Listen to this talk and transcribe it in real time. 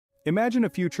Imagine a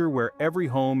future where every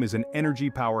home is an energy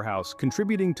powerhouse,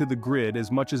 contributing to the grid as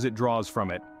much as it draws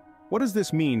from it. What does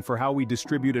this mean for how we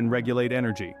distribute and regulate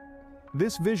energy?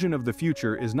 This vision of the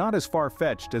future is not as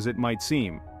far-fetched as it might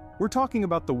seem. We're talking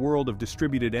about the world of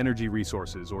distributed energy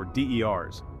resources, or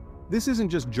DERs. This isn't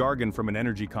just jargon from an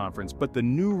energy conference, but the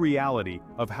new reality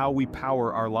of how we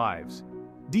power our lives.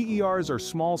 DERs are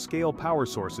small-scale power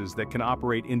sources that can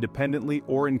operate independently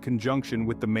or in conjunction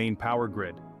with the main power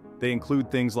grid. They include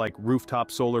things like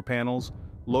rooftop solar panels,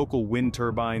 local wind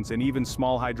turbines, and even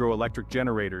small hydroelectric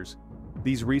generators.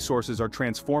 These resources are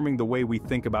transforming the way we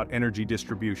think about energy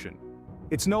distribution.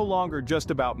 It's no longer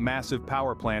just about massive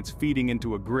power plants feeding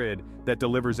into a grid that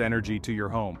delivers energy to your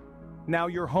home. Now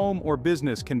your home or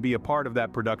business can be a part of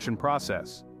that production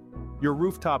process. Your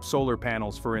rooftop solar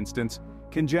panels, for instance,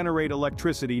 can generate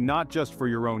electricity not just for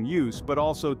your own use but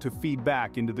also to feed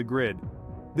back into the grid.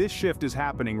 This shift is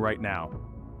happening right now.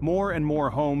 More and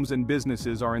more homes and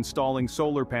businesses are installing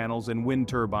solar panels and wind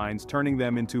turbines, turning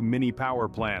them into mini power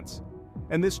plants.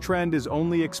 And this trend is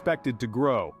only expected to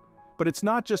grow. But it's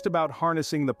not just about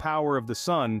harnessing the power of the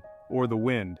sun or the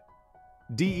wind.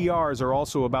 DERs are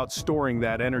also about storing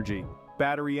that energy.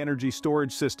 Battery energy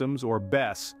storage systems, or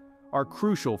BESS, are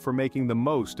crucial for making the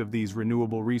most of these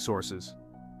renewable resources.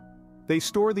 They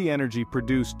store the energy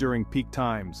produced during peak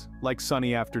times, like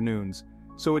sunny afternoons,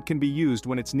 so it can be used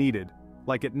when it's needed,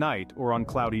 like at night or on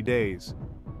cloudy days.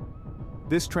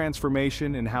 This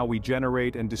transformation in how we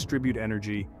generate and distribute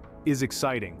energy is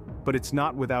exciting, but it's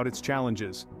not without its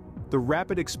challenges. The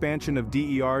rapid expansion of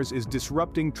DERs is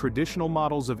disrupting traditional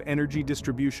models of energy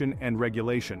distribution and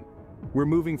regulation. We're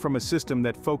moving from a system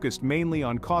that focused mainly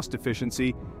on cost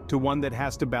efficiency to one that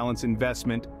has to balance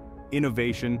investment,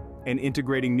 innovation, and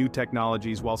integrating new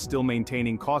technologies while still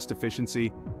maintaining cost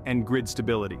efficiency and grid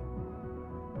stability.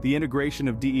 The integration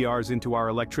of DERs into our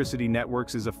electricity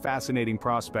networks is a fascinating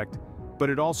prospect, but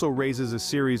it also raises a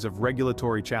series of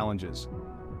regulatory challenges.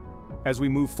 As we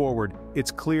move forward, it's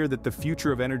clear that the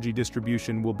future of energy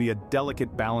distribution will be a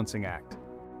delicate balancing act.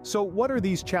 So what are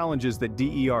these challenges that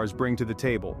DERs bring to the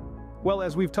table? Well,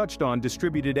 as we've touched on,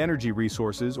 distributed energy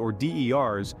resources, or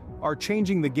DERs, are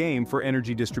changing the game for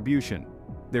energy distribution.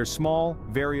 They're small,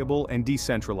 variable, and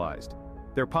decentralized.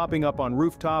 They're popping up on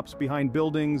rooftops, behind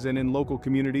buildings, and in local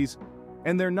communities.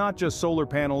 And they're not just solar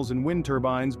panels and wind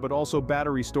turbines, but also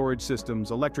battery storage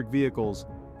systems, electric vehicles,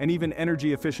 and even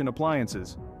energy-efficient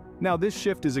appliances. Now, this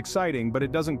shift is exciting, but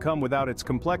it doesn't come without its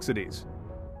complexities.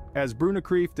 As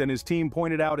Brunekreeft and his team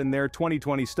pointed out in their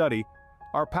 2020 study,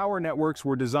 our power networks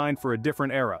were designed for a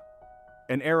different era.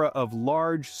 An era of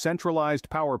large, centralized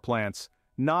power plants,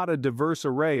 not a diverse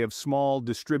array of small,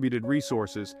 distributed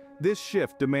resources. This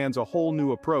shift demands a whole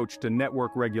new approach to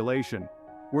network regulation.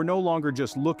 We're no longer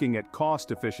just looking at cost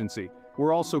efficiency,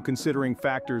 we're also considering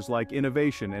factors like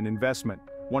innovation and investment.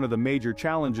 One of the major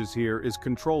challenges here is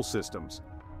control systems.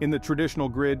 In the traditional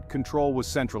grid, control was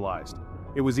centralized.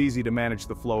 It was easy to manage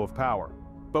the flow of power.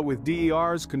 But with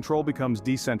DERs, control becomes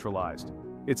decentralized.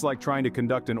 It's like trying to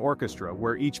conduct an orchestra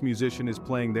where each musician is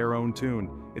playing their own tune.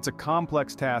 It's a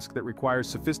complex task that requires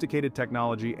sophisticated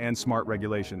technology and smart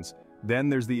regulations. Then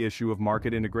there's the issue of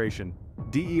market integration.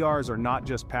 DERs are not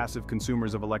just passive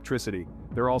consumers of electricity,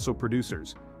 they're also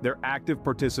producers. They're active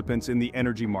participants in the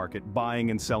energy market,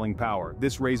 buying and selling power.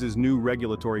 This raises new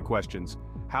regulatory questions.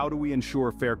 How do we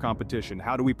ensure fair competition?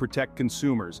 How do we protect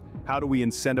consumers? How do we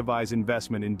incentivize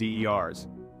investment in DERs?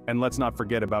 And let's not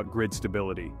forget about grid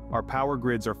stability. Our power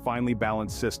grids are finely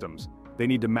balanced systems. They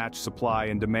need to match supply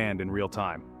and demand in real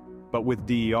time. But with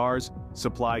DERs,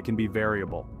 supply can be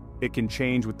variable. It can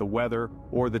change with the weather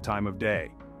or the time of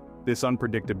day. This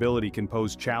unpredictability can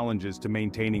pose challenges to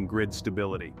maintaining grid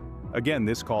stability. Again,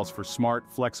 this calls for smart,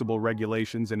 flexible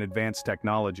regulations and advanced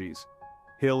technologies.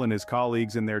 Hill and his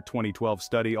colleagues in their 2012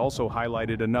 study also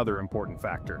highlighted another important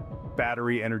factor: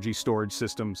 battery energy storage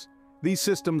systems. These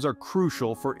systems are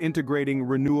crucial for integrating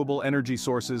renewable energy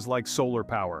sources like solar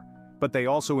power, but they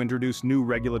also introduce new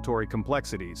regulatory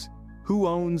complexities. Who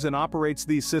owns and operates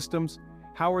these systems?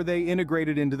 How are they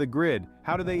integrated into the grid?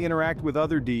 How do they interact with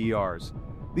other DERs?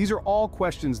 These are all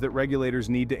questions that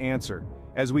regulators need to answer.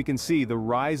 As we can see, the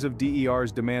rise of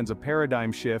DERs demands a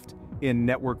paradigm shift in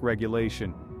network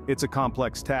regulation. It's a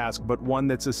complex task, but one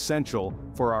that's essential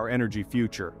for our energy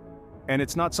future. And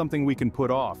it's not something we can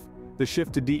put off. The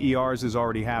shift to DERs is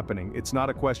already happening. It's not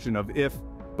a question of if,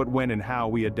 but when and how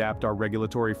we adapt our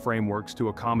regulatory frameworks to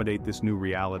accommodate this new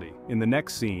reality. In the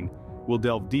next scene, we'll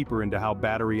delve deeper into how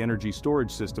battery energy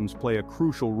storage systems play a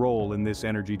crucial role in this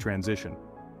energy transition.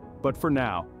 But for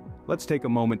now, Let's take a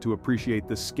moment to appreciate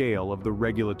the scale of the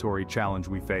regulatory challenge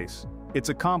we face. It's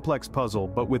a complex puzzle,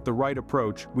 but with the right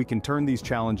approach, we can turn these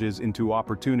challenges into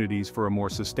opportunities for a more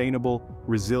sustainable,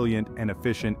 resilient, and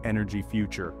efficient energy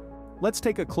future. Let's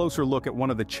take a closer look at one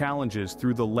of the challenges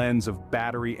through the lens of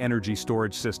battery energy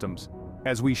storage systems.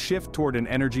 As we shift toward an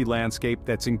energy landscape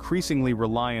that's increasingly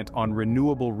reliant on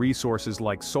renewable resources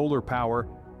like solar power,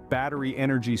 battery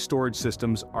energy storage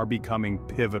systems are becoming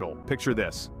pivotal. Picture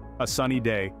this: a sunny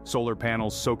day, solar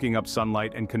panels soaking up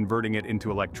sunlight and converting it into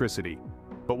electricity.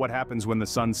 But what happens when the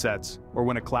sun sets, or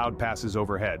when a cloud passes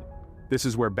overhead? This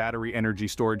is where battery energy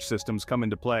storage systems come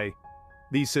into play.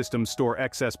 These systems store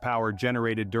excess power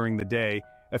generated during the day,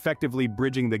 effectively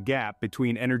bridging the gap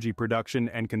between energy production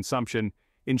and consumption,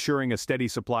 ensuring a steady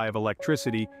supply of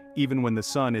electricity even when the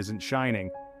sun isn't shining.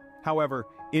 However,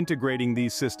 integrating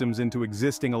these systems into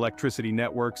existing electricity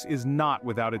networks is not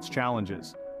without its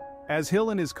challenges. As Hill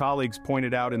and his colleagues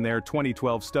pointed out in their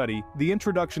 2012 study, the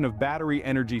introduction of battery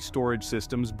energy storage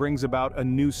systems brings about a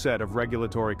new set of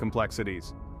regulatory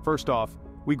complexities. First off,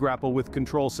 we grapple with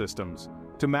control systems.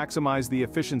 To maximize the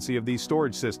efficiency of these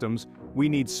storage systems, we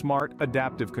need smart,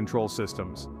 adaptive control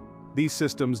systems. These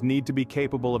systems need to be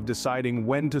capable of deciding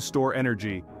when to store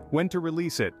energy, when to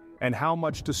release it, and how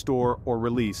much to store or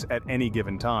release at any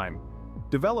given time.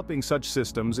 Developing such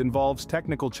systems involves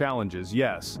technical challenges,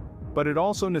 yes, but it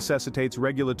also necessitates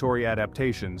regulatory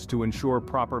adaptations to ensure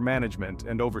proper management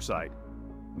and oversight.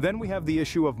 Then we have the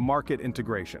issue of market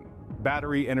integration.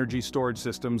 Battery energy storage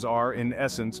systems are, in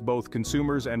essence, both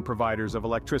consumers and providers of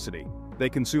electricity. They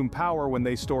consume power when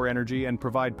they store energy and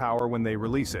provide power when they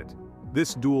release it.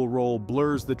 This dual role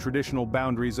blurs the traditional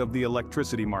boundaries of the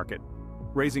electricity market,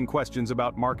 raising questions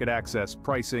about market access,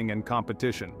 pricing, and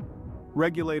competition.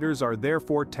 Regulators are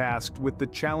therefore tasked with the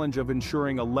challenge of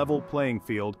ensuring a level playing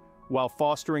field while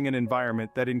fostering an environment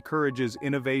that encourages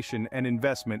innovation and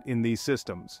investment in these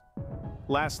systems.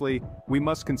 Lastly, we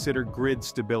must consider grid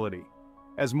stability.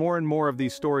 As more and more of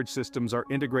these storage systems are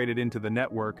integrated into the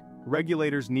network,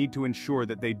 regulators need to ensure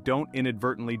that they don't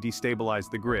inadvertently destabilize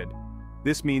the grid.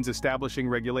 This means establishing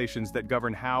regulations that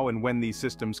govern how and when these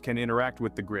systems can interact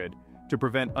with the grid, to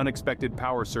prevent unexpected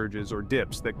power surges or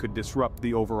dips that could disrupt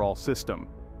the overall system.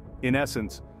 In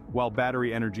essence, while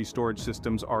battery energy storage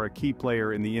systems are a key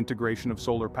player in the integration of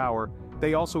solar power,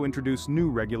 they also introduce new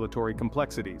regulatory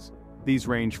complexities. These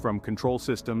range from control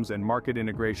systems and market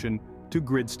integration to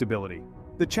grid stability.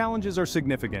 The challenges are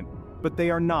significant, but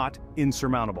they are not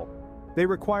insurmountable. They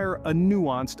require a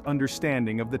nuanced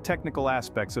understanding of the technical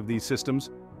aspects of these systems,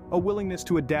 a willingness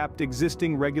to adapt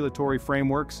existing regulatory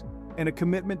frameworks, and a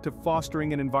commitment to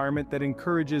fostering an environment that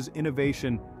encourages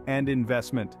innovation and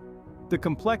investment. The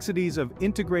complexities of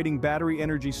integrating battery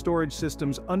energy storage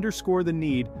systems underscore the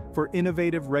need for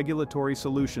innovative regulatory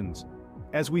solutions.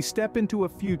 As we step into a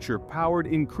future powered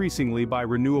increasingly by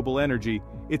renewable energy,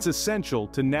 it's essential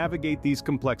to navigate these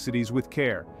complexities with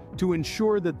care, to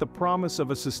ensure that the promise of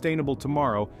a sustainable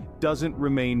tomorrow doesn't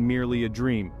remain merely a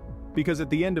dream. Because at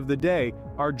the end of the day,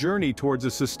 our journey towards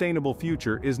a sustainable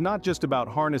future is not just about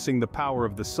harnessing the power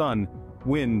of the sun,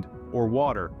 wind, or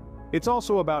water. It's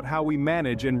also about how we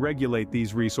manage and regulate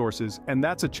these resources, and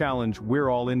that's a challenge we're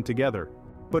all in together.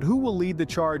 But who will lead the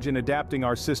charge in adapting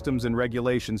our systems and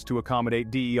regulations to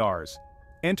accommodate DERs?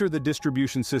 Enter the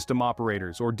distribution system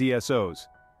operators, or DSOs.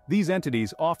 These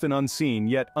entities, often unseen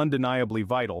yet undeniably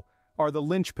vital, are the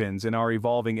linchpins in our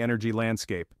evolving energy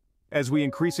landscape. As we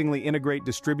increasingly integrate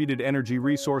distributed energy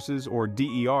resources, or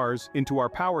DERs, into our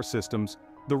power systems,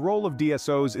 the role of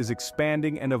DSOs is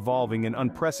expanding and evolving in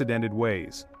unprecedented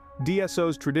ways.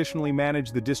 DSOs traditionally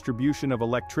manage the distribution of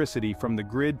electricity from the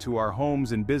grid to our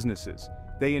homes and businesses.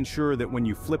 They ensure that when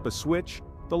you flip a switch,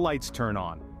 the lights turn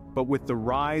on. But with the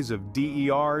rise of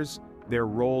DERs, their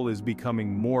role is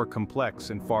becoming more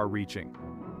complex and far-reaching.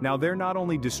 Now they're not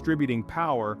only distributing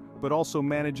power, but also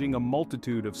managing a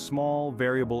multitude of small,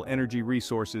 variable energy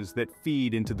resources that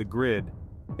feed into the grid.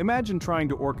 Imagine trying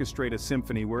to orchestrate a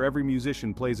symphony where every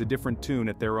musician plays a different tune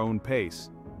at their own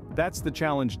pace. That's the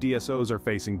challenge DSOs are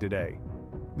facing today.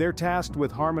 They're tasked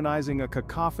with harmonizing a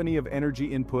cacophony of energy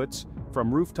inputs,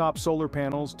 from rooftop solar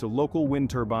panels to local wind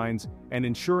turbines, and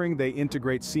ensuring they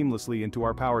integrate seamlessly into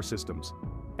our power systems.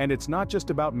 And it's not just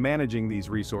about managing these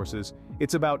resources,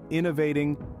 it's about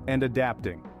innovating and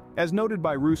adapting. As noted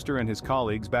by Rooster and his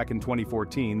colleagues back in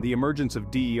 2014, the emergence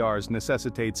of DERs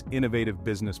necessitates innovative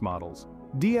business models.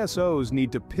 DSOs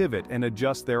need to pivot and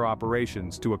adjust their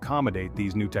operations to accommodate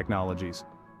these new technologies.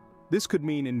 This could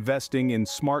mean investing in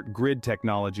smart grid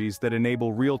technologies that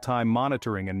enable real-time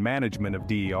monitoring and management of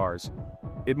DERs.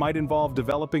 It might involve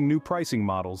developing new pricing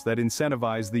models that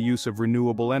incentivize the use of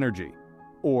renewable energy.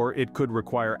 Or it could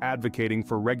require advocating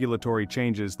for regulatory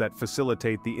changes that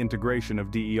facilitate the integration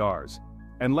of DERs.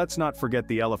 And let's not forget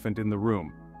the elephant in the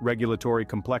room: regulatory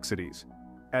complexities.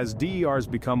 As DERs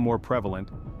become more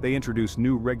prevalent, they introduce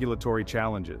new regulatory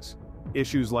challenges.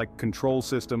 Issues like control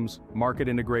systems, market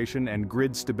integration, and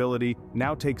grid stability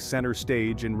now take center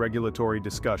stage in regulatory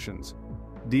discussions.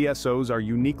 DSOs are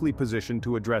uniquely positioned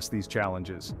to address these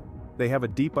challenges. They have a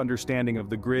deep understanding of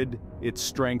the grid, its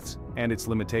strengths, and its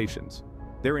limitations.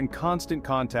 They're in constant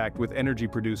contact with energy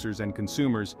producers and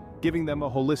consumers, giving them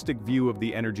a holistic view of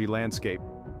the energy landscape.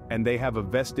 And they have a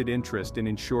vested interest in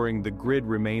ensuring the grid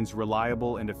remains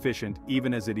reliable and efficient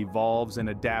even as it evolves and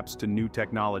adapts to new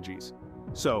technologies.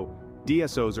 So,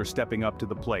 DSOs are stepping up to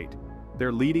the plate.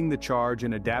 They're leading the charge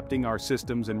in adapting our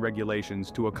systems and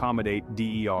regulations to accommodate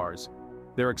DERs.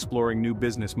 They're exploring new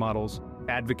business models,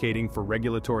 advocating for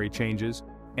regulatory changes,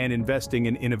 and investing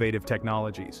in innovative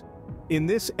technologies. In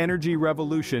this energy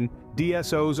revolution,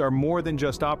 DSOs are more than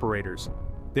just operators.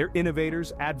 They're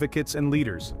innovators, advocates, and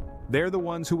leaders. They're the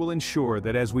ones who will ensure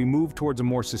that as we move towards a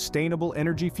more sustainable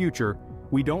energy future,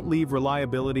 we don't leave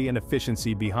reliability and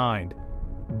efficiency behind.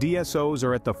 DSOs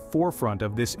are at the forefront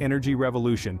of this energy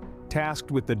revolution,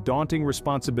 tasked with the daunting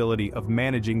responsibility of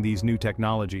managing these new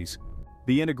technologies.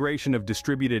 The integration of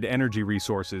distributed energy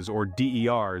resources, or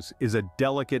DERs, is a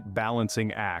delicate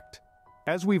balancing act.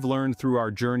 As we've learned through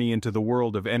our journey into the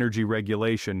world of energy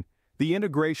regulation, the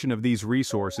integration of these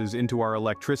resources into our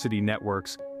electricity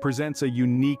networks presents a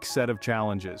unique set of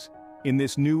challenges. In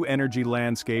this new energy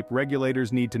landscape,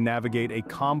 regulators need to navigate a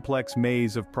complex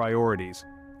maze of priorities.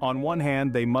 On one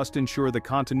hand, they must ensure the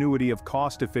continuity of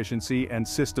cost efficiency and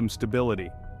system stability.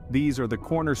 These are the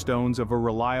cornerstones of a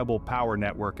reliable power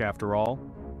network, after all.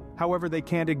 However, they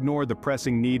can't ignore the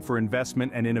pressing need for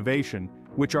investment and innovation,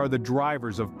 which are the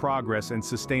drivers of progress and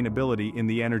sustainability in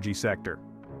the energy sector.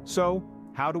 So,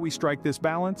 how do we strike this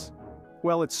balance?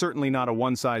 Well, it's certainly not a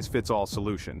one-size-fits-all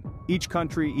solution. Each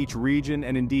country, each region,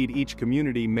 and indeed each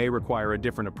community may require a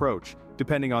different approach,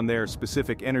 depending on their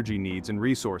specific energy needs and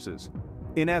resources.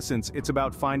 In essence, it's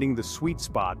about finding the sweet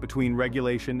spot between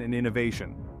regulation and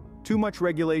innovation. Too much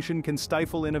regulation can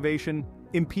stifle innovation,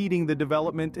 impeding the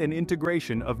development and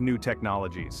integration of new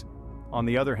technologies. On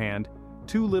the other hand,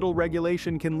 too little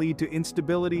regulation can lead to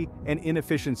instability and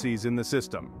inefficiencies in the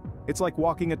system. It's like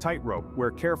walking a tightrope,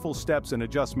 where careful steps and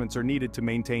adjustments are needed to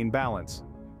maintain balance.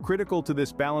 Critical to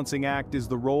this balancing act is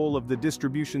the role of the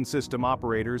distribution system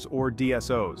operators, or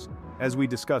DSOs. As we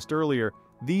discussed earlier,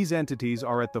 these entities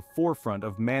are at the forefront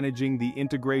of managing the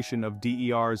integration of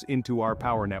DERs into our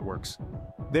power networks.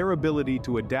 Their ability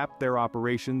to adapt their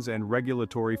operations and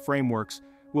regulatory frameworks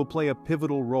will play a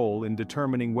pivotal role in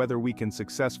determining whether we can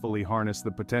successfully harness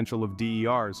the potential of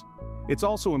DERs. It's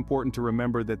also important to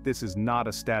remember that this is not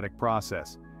a static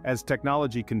process. As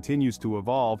technology continues to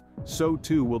evolve, so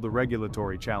too will the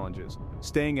regulatory challenges.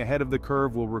 Staying ahead of the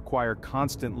curve will require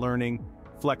constant learning,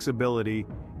 flexibility,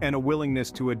 and a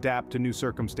willingness to adapt to new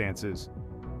circumstances.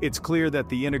 It's clear that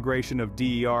the integration of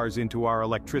DERs into our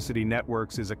electricity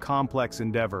networks is a complex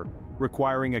endeavor,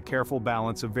 requiring a careful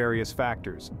balance of various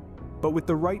factors. But with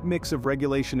the right mix of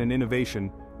regulation and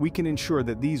innovation, we can ensure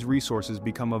that these resources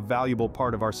become a valuable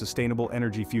part of our sustainable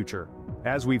energy future.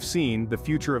 As we've seen, the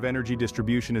future of energy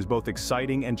distribution is both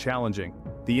exciting and challenging.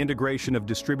 The integration of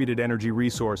distributed energy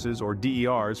resources, or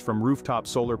DERs, from rooftop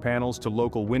solar panels to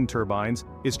local wind turbines,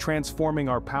 is transforming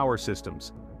our power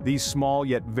systems. These small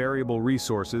yet variable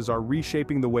resources are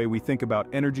reshaping the way we think about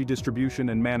energy distribution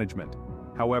and management.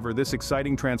 However, this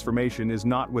exciting transformation is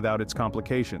not without its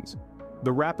complications.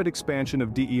 The rapid expansion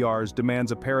of DERs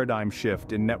demands a paradigm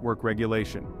shift in network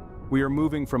regulation. We are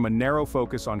moving from a narrow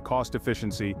focus on cost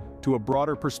efficiency to a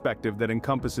broader perspective that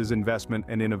encompasses investment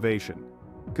and innovation.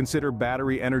 Consider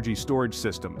battery energy storage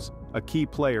systems, a key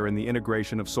player in the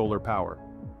integration of solar power.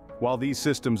 While these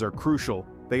systems are crucial,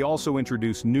 they also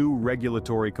introduce new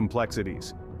regulatory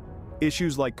complexities.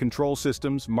 Issues like control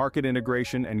systems, market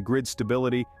integration, and grid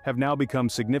stability have now become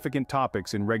significant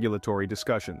topics in regulatory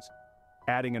discussions.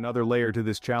 Adding another layer to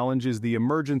this challenge is the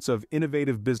emergence of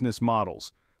innovative business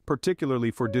models,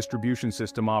 particularly for distribution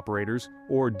system operators,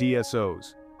 or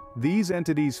DSOs. These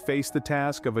entities face the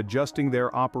task of adjusting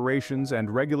their operations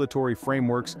and regulatory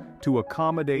frameworks to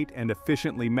accommodate and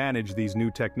efficiently manage these new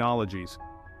technologies.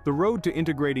 The road to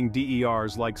integrating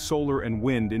DERs like solar and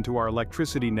wind into our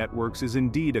electricity networks is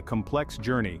indeed a complex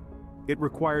journey. It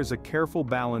requires a careful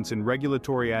balance in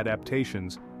regulatory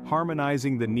adaptations,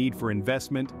 harmonizing the need for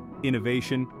investment,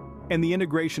 innovation, and the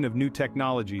integration of new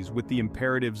technologies with the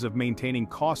imperatives of maintaining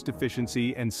cost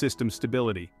efficiency and system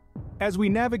stability. As we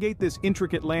navigate this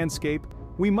intricate landscape,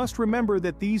 we must remember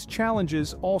that these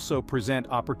challenges also present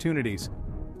opportunities.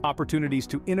 Opportunities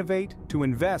to innovate, to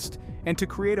invest, and to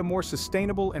create a more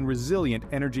sustainable and resilient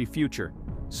energy future.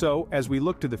 So, as we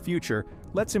look to the future,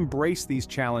 let's embrace these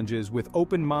challenges with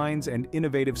open minds and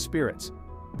innovative spirits.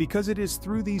 Because it is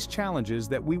through these challenges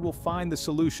that we will find the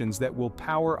solutions that will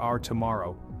power our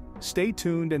tomorrow. Stay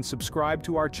tuned and subscribe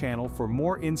to our channel for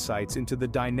more insights into the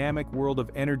dynamic world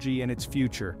of energy and its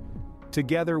future.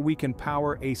 Together we can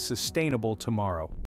power a sustainable tomorrow.